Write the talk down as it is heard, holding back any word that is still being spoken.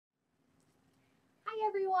Hi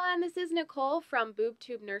everyone, this is Nicole from BooB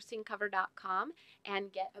TooB Nursing Cover.com and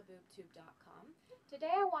GetABoobTube.com. Today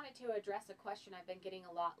I wanted to address a question I've been getting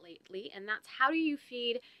a lot lately, and that's how do you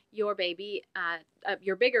feed your baby,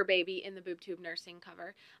 your bigger baby in the BooB TooB Nursing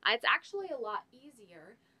cover? It's actually a lot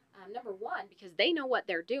easier. Number one, because they know what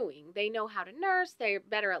they're doing. They know how to nurse, they're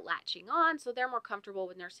better at latching on, so they're more comfortable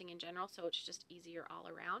with nursing in general, so it's just easier all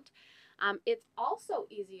around. It's also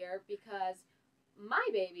easier because my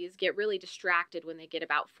babies get really distracted when they get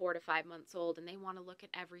about 4 to 5 months old, and they want to look at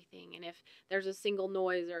everything. And if there's a single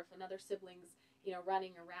noise or if another sibling's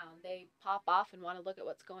running around, they pop off and want to look at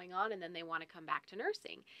what's going on, and then they want to come back to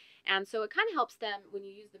nursing. And so it kind of helps them when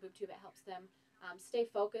you use the BooB TooB. It helps them stay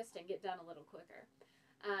focused and get done a little quicker.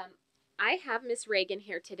 I have Miss Reagan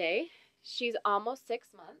here today. She's almost 6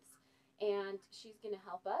 months, and she's going to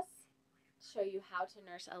help us show you how to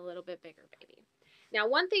nurse a little bit bigger baby. Now,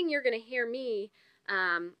 one thing you're going to hear me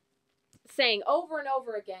saying over and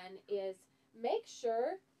over again is make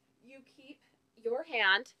sure you keep your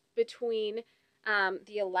hand between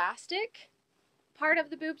the elastic part of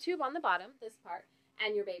the BooB TooB on the bottom, this part,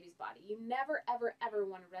 and your baby's body. You never, ever, ever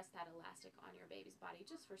want to rest that elastic on your baby's body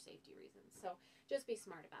just for safety reasons. So just be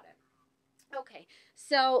smart about it. Okay,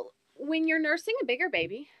 so when you're nursing a bigger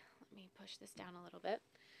baby, let me push this down a little bit.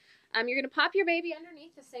 You're going to pop your baby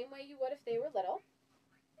underneath the same way you would if they were little.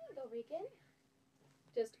 There you go, Regan.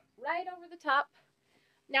 Just right over the top.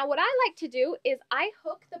 Now what I like to do is I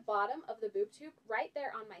hook the bottom of the BooB TooB right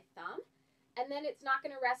there on my thumb, and then it's not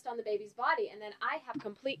going to rest on the baby's body, and then I have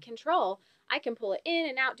complete control. I can pull it in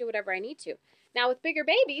and out, do whatever I need to. Now with bigger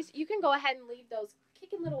babies, you can go ahead and leave those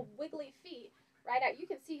kicking little wiggly feet right out. You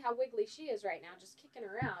can see how wiggly she is right now, just kicking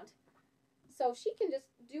around. So she can just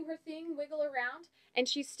do her thing, wiggle around, and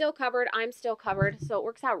she's still covered. I'm still covered, so it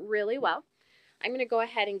works out really well. I'm going to go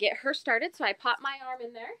ahead and get her started. So I pop my arm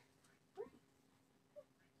in there.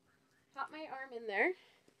 Pop my arm in there.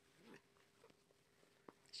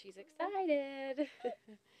 She's excited.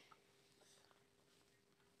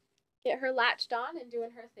 Get her latched on and doing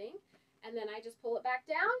her thing. And then I just pull it back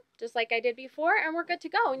down, just like I did before, and we're good to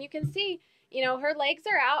go. And you can see, her legs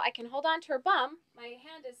are out. I can hold on to her bum. My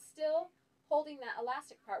hand is still holding that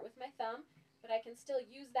elastic part with my thumb, but I can still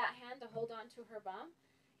use that hand to hold on to her bum.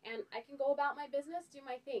 And I can go about my business, do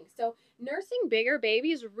my thing. So nursing bigger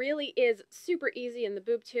babies really is super easy in the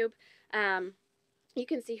BooB TooB. You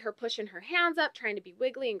can see her pushing her hands up, trying to be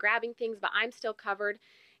wiggly and grabbing things, but I'm still covered.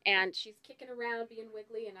 And she's kicking around, being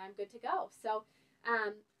wiggly, and I'm good to go. So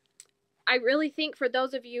I really think for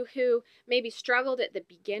those of you who maybe struggled at the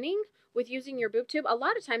beginning with using your BooB TooB, a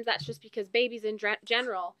lot of times that's just because babies in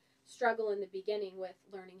general struggle in the beginning with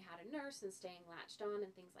learning how to nurse and staying latched on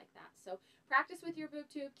and things like that. So practice with your BooB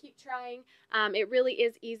TooB, keep trying. It really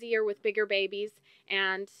is easier with bigger babies,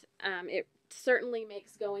 and it certainly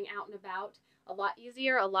makes going out and about a lot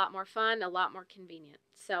easier, a lot more fun, a lot more convenient.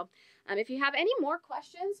 So if you have any more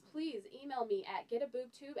questions, please email me at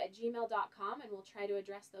getaboobtube@gmail.com, and we'll try to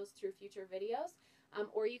address those through future videos.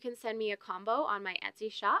 Or you can send me a combo on my Etsy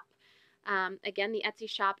shop. Again, the Etsy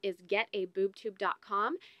shop is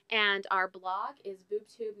getaboobtube.com, and our blog is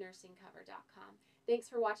boobtubnursingcover.com. Thanks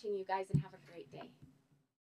for watching, you guys, and have a great day.